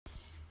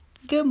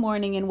Good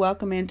morning and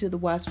welcome into the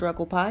Why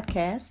Struggle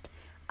podcast.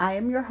 I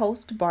am your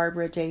host,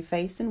 Barbara J.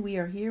 Faison. We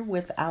are here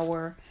with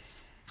our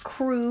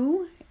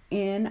crew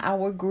in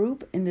our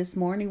group. And this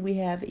morning we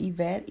have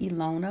Yvette,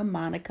 Ilona,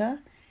 Monica,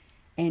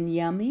 and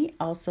Yummy,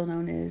 also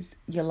known as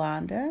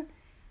Yolanda.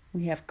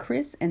 We have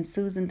Chris and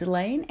Susan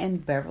Delane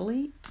and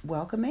Beverly.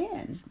 Welcome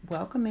in.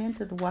 Welcome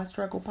into the Why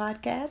Struggle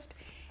podcast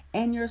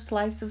and your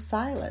slice of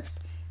silence.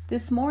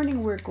 This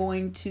morning we're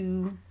going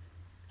to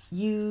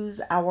use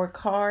our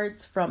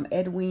cards from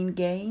Edwene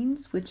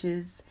Gaines, which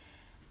is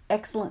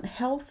excellent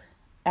health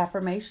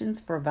affirmations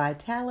for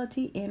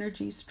vitality,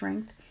 energy,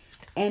 strength,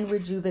 and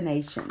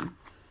rejuvenation.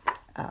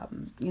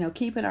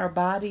 Keeping our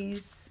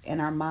bodies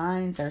and our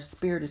minds, our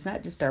spirit, is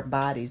not just our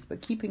bodies,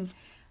 but keeping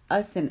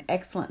us in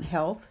excellent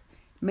health,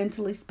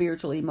 mentally,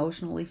 spiritually,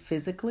 emotionally,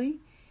 physically.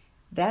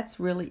 That's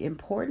really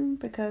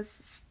important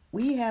because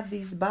we have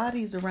these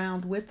bodies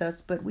around with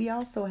us, but we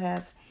also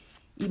have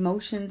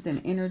emotions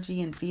and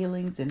energy and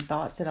feelings and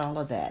thoughts and all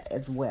of that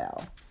as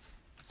well.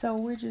 So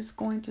we're just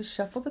going to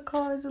shuffle the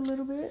cards a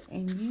little bit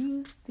and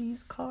use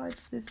these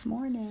cards this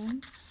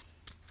morning.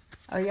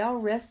 Are y'all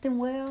resting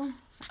well?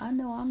 I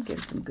know I'm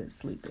getting some good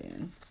sleep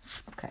in.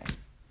 Okay,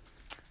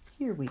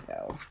 here we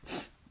go.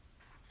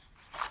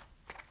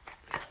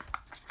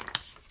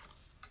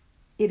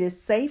 It is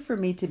safe for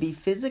me to be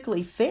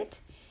physically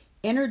fit,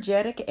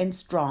 energetic, and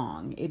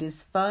strong. It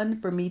is fun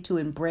for me to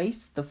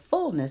embrace the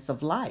fullness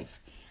of life.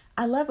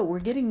 I love it. We're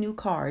getting new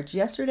cards.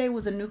 Yesterday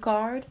was a new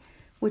card,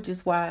 which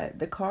is why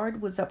the card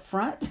was up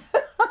front.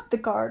 The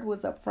card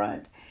was up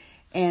front.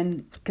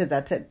 And because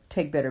I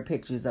take better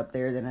pictures up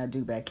there than I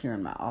do back here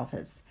in my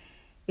office.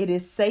 It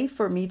is safe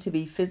for me to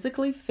be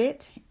physically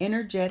fit,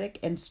 energetic,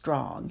 and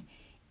strong.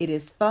 It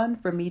is fun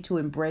for me to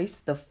embrace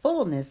the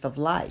fullness of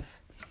life.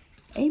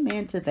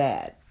 Amen to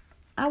that.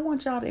 I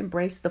want y'all to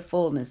embrace the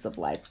fullness of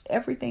life.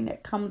 Everything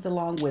that comes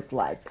along with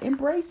life.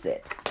 Embrace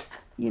it.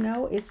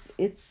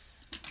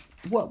 It's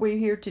what we're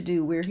here to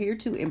do. We're here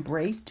to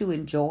embrace, to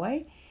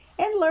enjoy,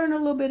 and learn a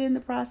little bit in the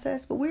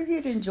process. But we're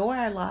here to enjoy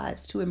our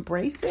lives, to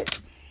embrace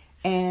it,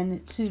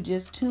 and to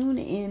just tune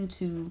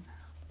into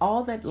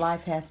all that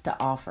life has to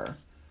offer.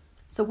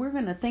 So we're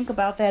going to think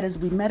about that as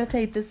we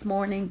meditate this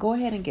morning. Go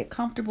ahead and get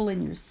comfortable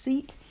in your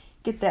seat.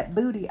 Get that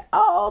booty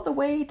all the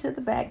way to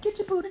the back. Get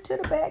your booty to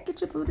the back.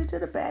 Get your booty to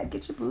the back.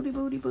 Get your booty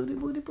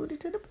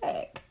to the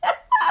back. I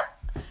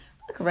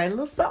could write a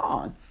little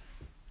song.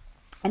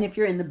 And if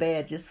you're in the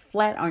bed, just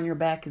flat on your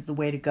back is the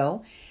way to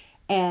go.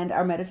 And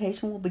our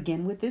meditation will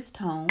begin with this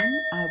tone.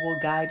 I will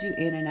guide you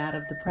in and out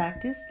of the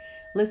practice.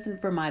 Listen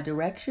for my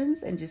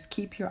directions and just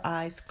keep your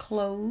eyes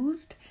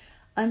closed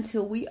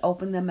until we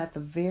open them at the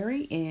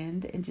very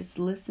end. And just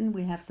listen.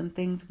 We have some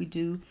things we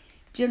do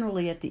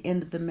generally at the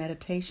end of the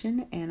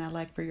meditation, and I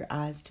like for your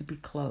eyes to be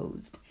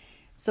closed.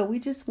 So we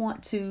just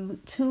want to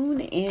tune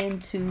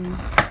into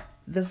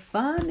the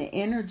fun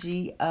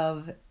energy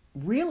of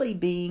really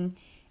being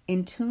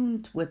in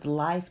tune with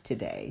life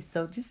today.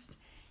 So just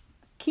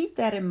keep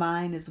that in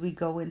mind as we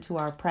go into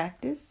our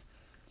practice.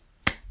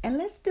 And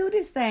let's do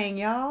this thing,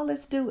 y'all.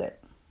 Let's do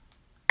it.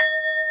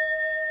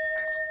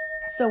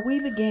 So we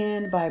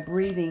begin by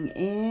breathing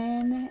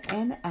in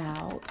and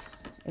out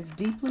as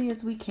deeply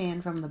as we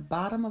can from the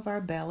bottom of our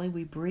belly.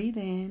 We breathe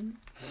in,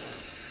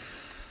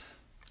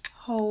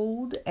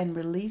 hold, and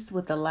release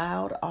with a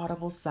loud,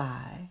 audible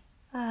sigh.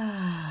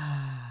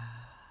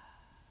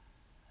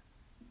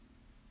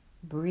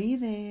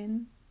 Breathe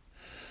in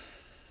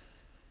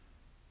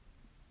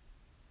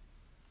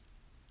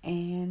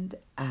and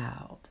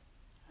out.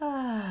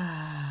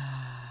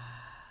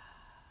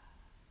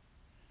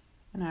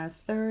 And our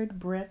third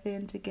breath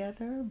in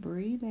together.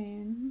 Breathe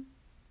in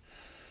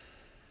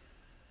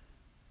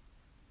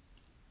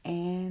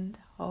and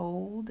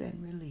hold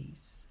and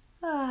release.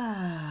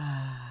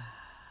 And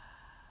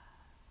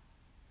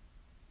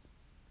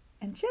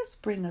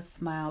just bring a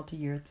smile to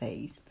your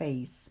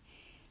face,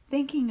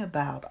 thinking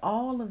about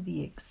all of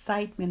the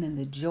excitement and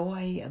the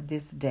joy of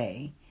this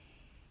day.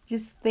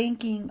 Just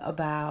thinking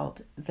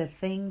about the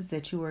things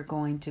that you are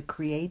going to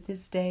create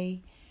this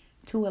day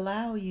to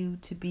allow you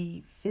to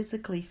be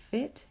physically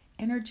fit,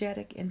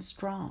 energetic, and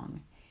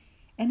strong.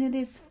 And it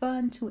is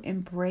fun to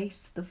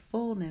embrace the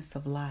fullness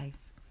of life.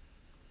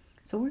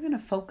 So we're going to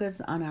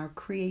focus on our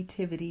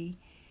creativity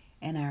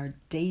and our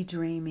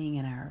daydreaming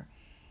and our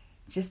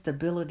just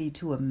ability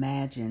to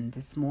imagine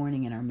this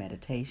morning in our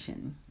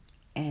meditation.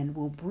 And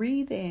we'll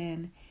breathe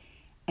in,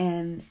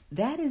 and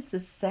that is the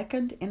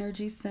second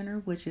energy center,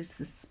 which is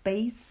the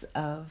space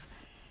of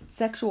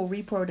sexual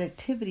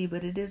reproductivity,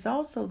 but it is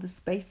also the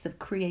space of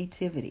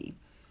creativity.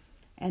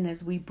 And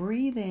as we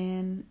breathe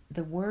in,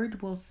 the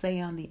word we'll say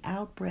on the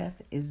out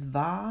breath is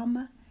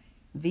VAM,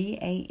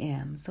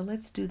 V-A-M. So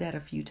let's do that a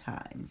few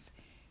times.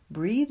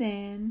 Breathe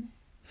in.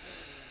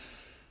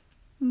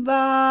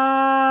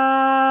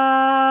 VAM.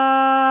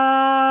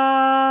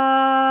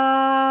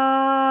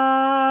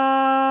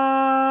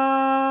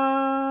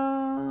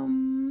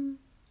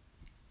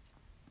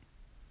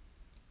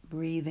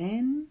 Breathe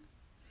in.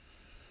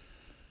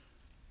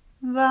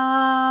 VAM.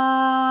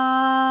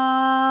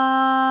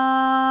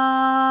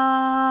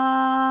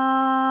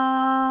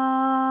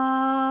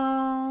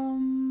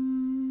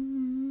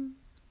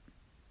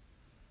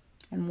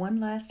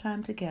 last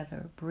time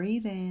together.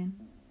 Breathe in.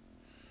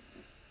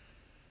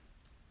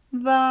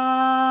 Vam.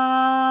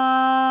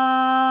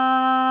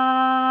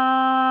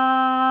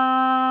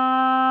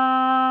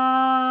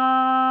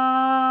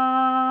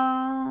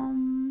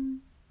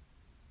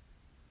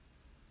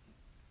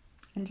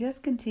 And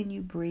just continue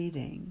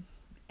breathing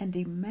and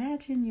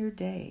imagine your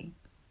day.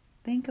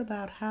 Think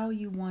about how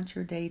you want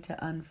your day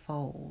to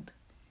unfold.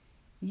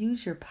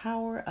 Use your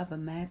power of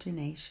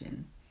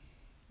imagination.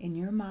 In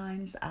your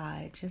mind's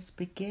eye, just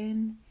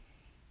begin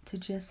to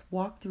just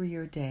walk through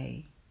your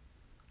day,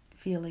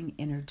 feeling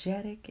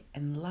energetic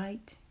and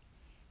light,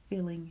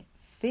 feeling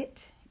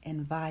fit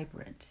and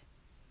vibrant.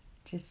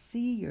 Just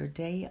see your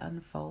day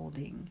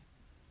unfolding.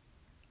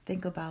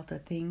 Think about the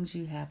things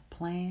you have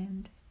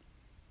planned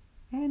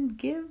and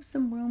give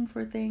some room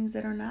for things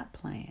that are not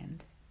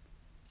planned.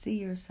 See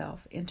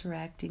yourself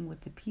interacting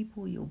with the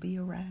people you'll be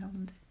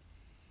around,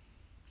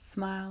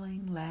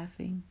 smiling,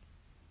 laughing,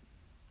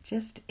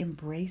 just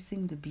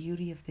embracing the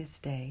beauty of this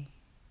day.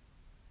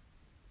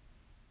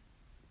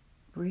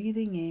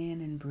 Breathing in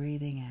and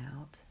breathing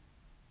out,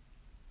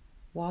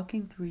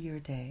 walking through your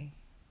day,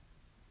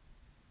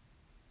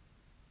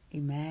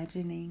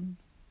 imagining,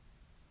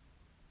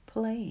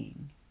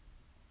 playing,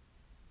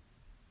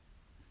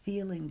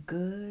 feeling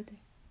good,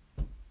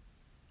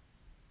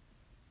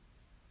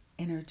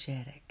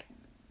 energetic.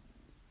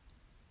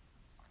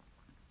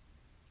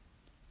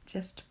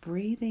 Just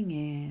breathing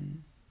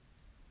in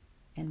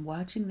and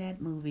watching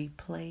that movie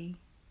play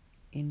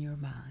in your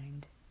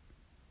mind.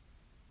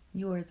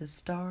 You are the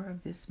star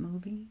of this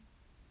movie,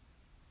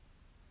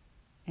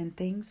 and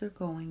things are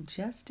going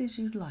just as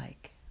you'd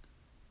like.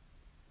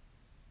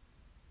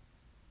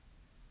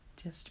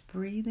 Just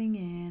breathing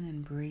in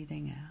and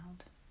breathing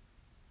out.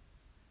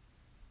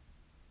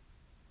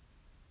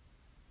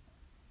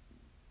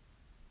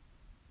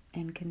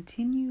 And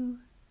continue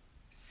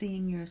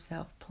seeing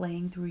yourself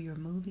playing through your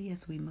movie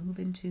as we move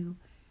into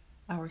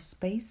our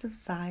space of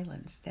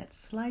silence, that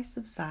slice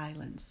of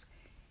silence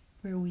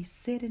where we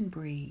sit and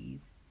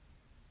breathe.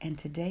 And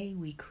today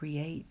we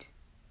create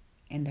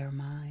in our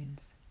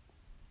minds.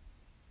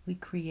 We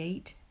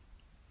create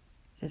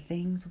the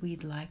things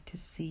we'd like to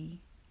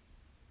see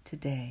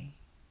today.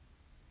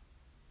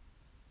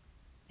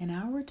 And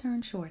I'll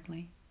return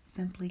shortly.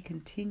 Simply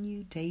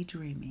continue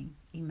daydreaming,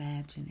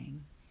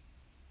 imagining,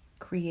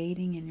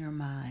 creating in your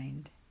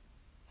mind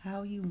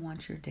how you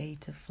want your day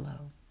to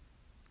flow.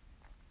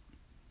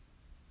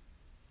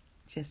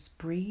 Just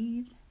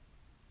breathe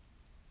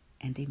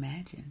and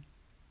imagine.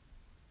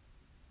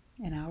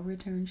 And I'll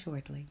return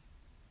shortly.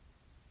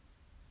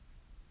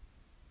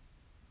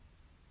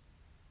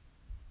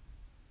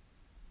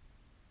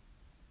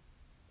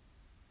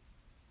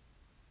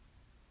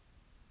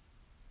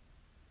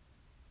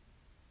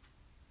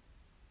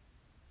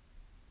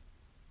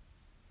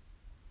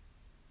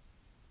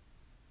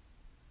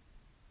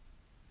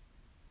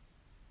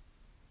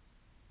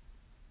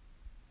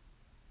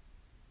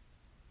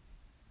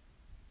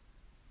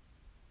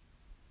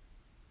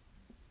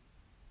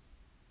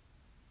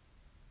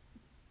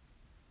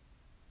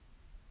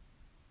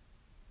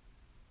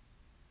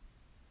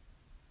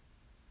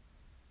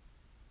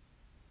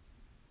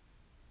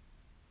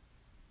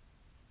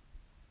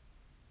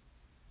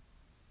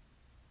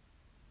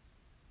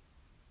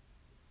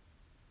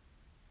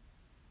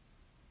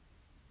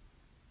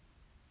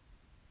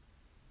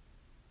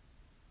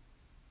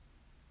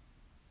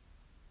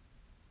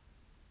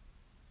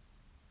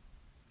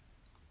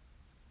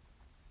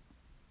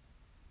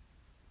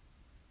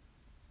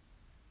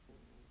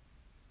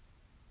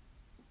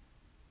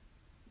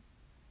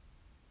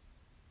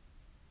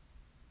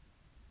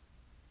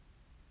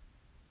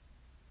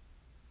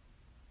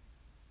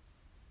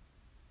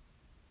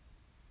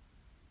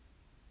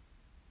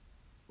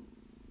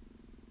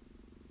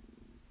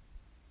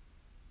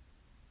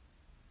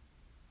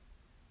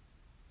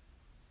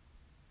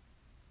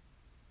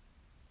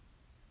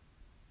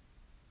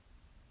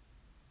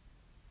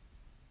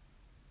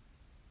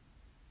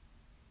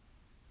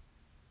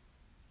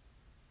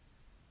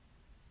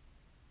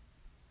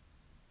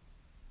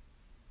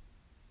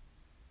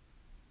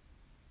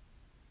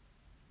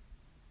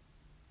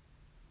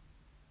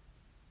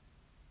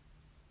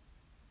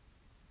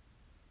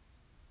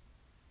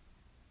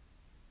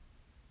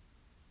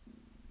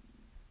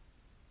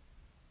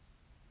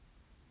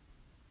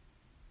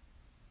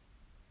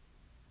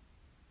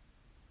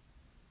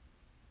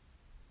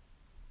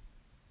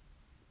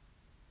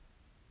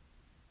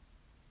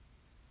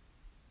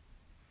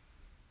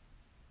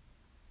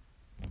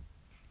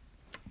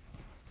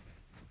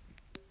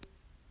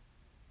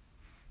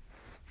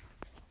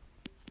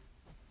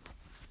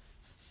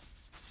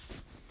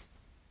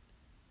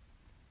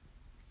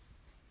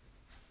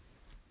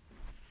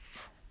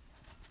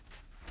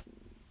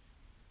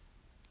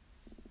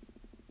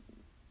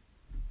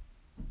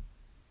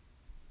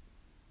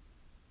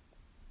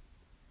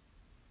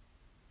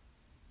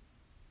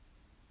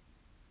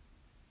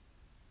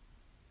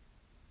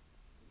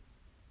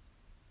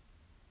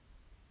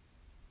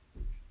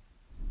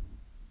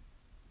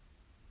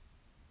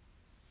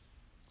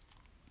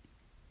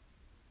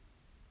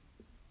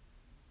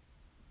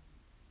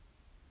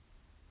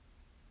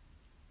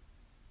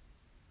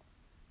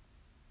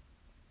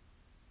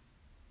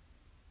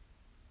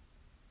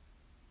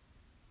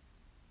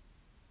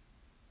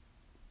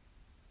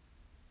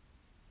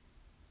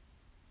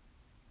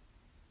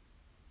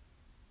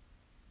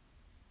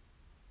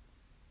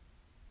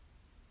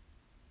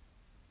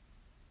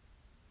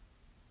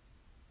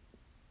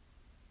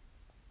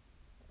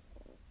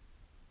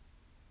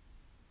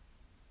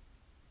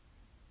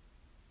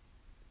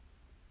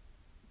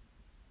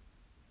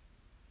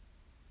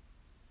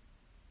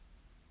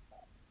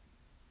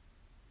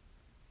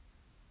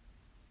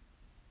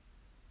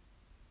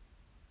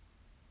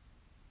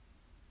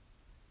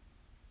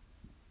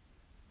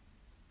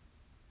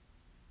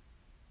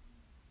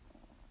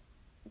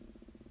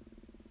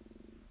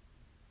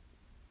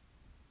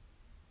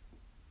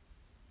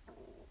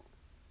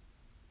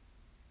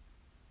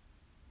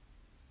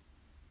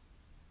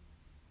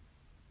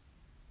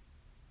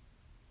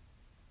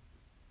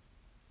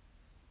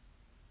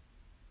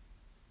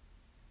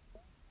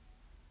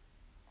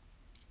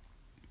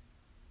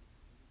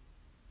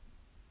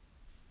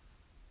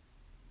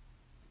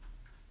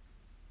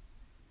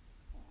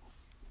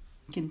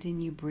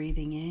 Continue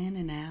breathing in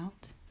and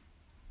out.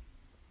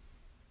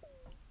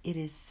 It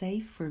is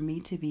safe for me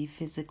to be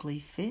physically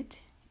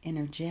fit,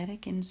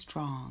 energetic, and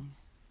strong.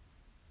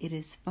 It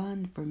is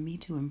fun for me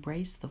to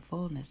embrace the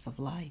fullness of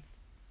life.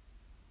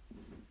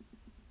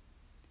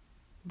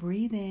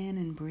 Breathe in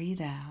and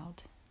breathe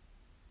out,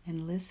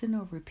 and listen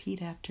or repeat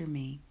after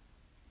me.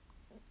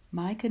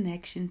 My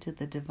connection to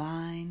the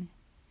divine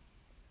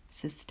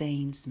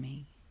sustains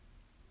me.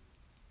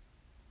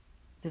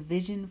 The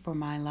vision for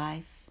my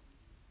life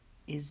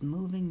is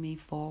moving me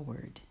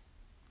forward.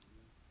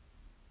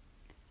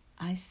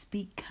 I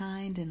speak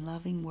kind and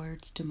loving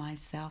words to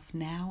myself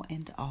now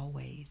and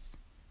always.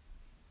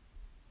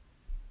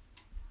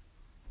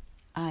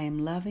 I am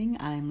loving,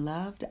 I am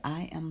loved,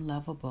 I am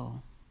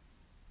lovable.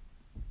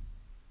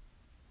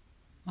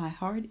 My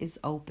heart is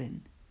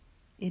open.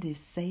 It is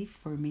safe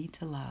for me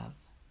to love.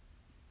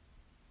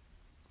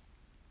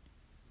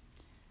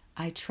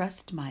 I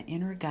trust my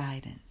inner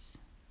guidance.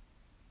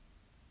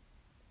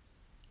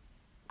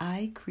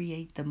 I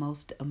create the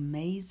most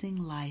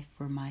amazing life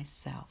for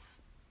myself.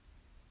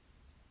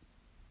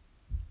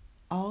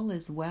 All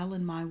is well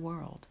in my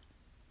world.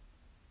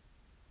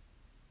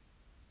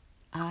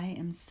 I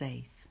am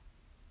safe.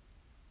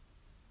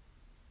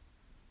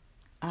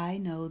 I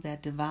know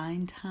that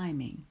divine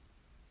timing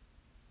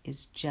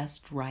is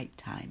just right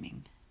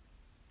timing.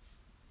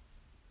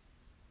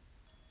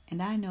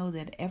 And I know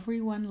that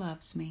everyone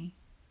loves me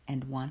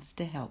and wants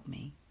to help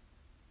me.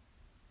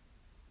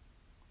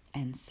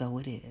 And so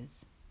it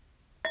is.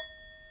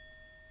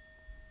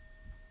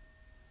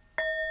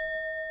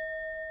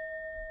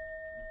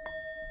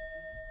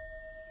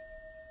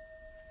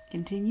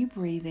 Continue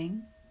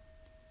breathing.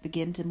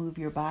 Begin to move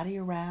your body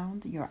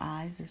around. Your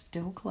eyes are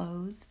still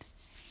closed.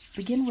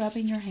 Begin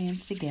rubbing your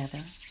hands together.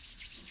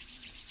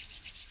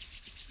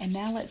 And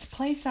now let's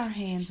place our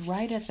hands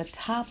right at the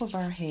top of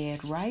our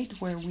head, right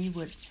where we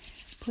would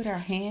put our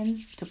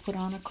hands to put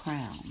on a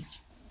crown.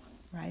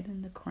 Right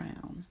in the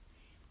crown.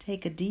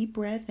 Take a deep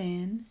breath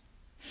in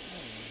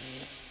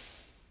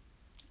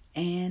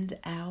and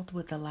out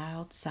with a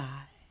loud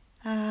sigh.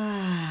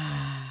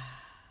 Ah.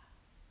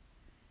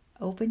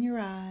 Open your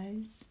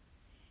eyes.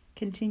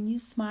 Continue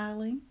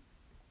smiling.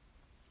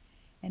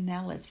 And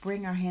now let's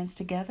bring our hands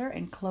together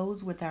and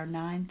close with our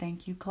 9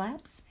 thank you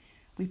claps.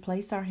 We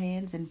place our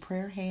hands in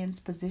prayer hands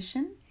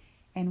position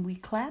and we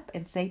clap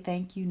and say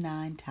thank you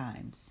 9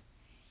 times.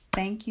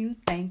 Thank you,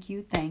 thank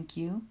you, thank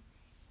you.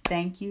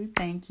 Thank you,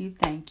 thank you,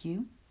 thank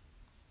you.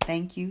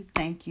 Thank you,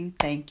 thank you,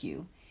 thank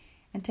you.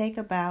 And take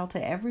a bow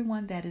to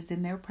everyone that is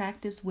in their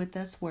practice with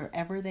us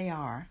wherever they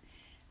are.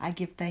 I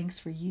give thanks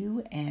for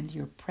you and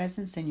your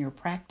presence in your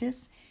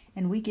practice,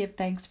 and we give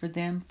thanks for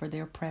them for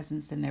their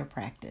presence in their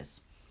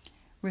practice.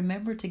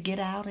 Remember to get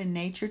out in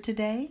nature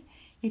today,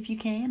 if you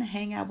can,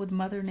 hang out with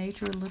Mother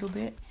Nature a little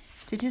bit,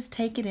 to just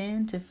take it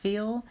in, to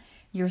feel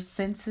your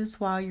senses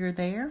while you're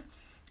there,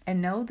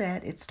 and know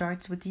that it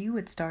starts with you,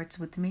 it starts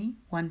with me.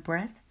 One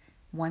breath,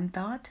 one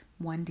thought,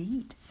 one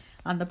deed.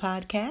 On the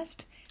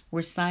podcast,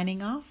 we're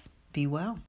signing off. Be well.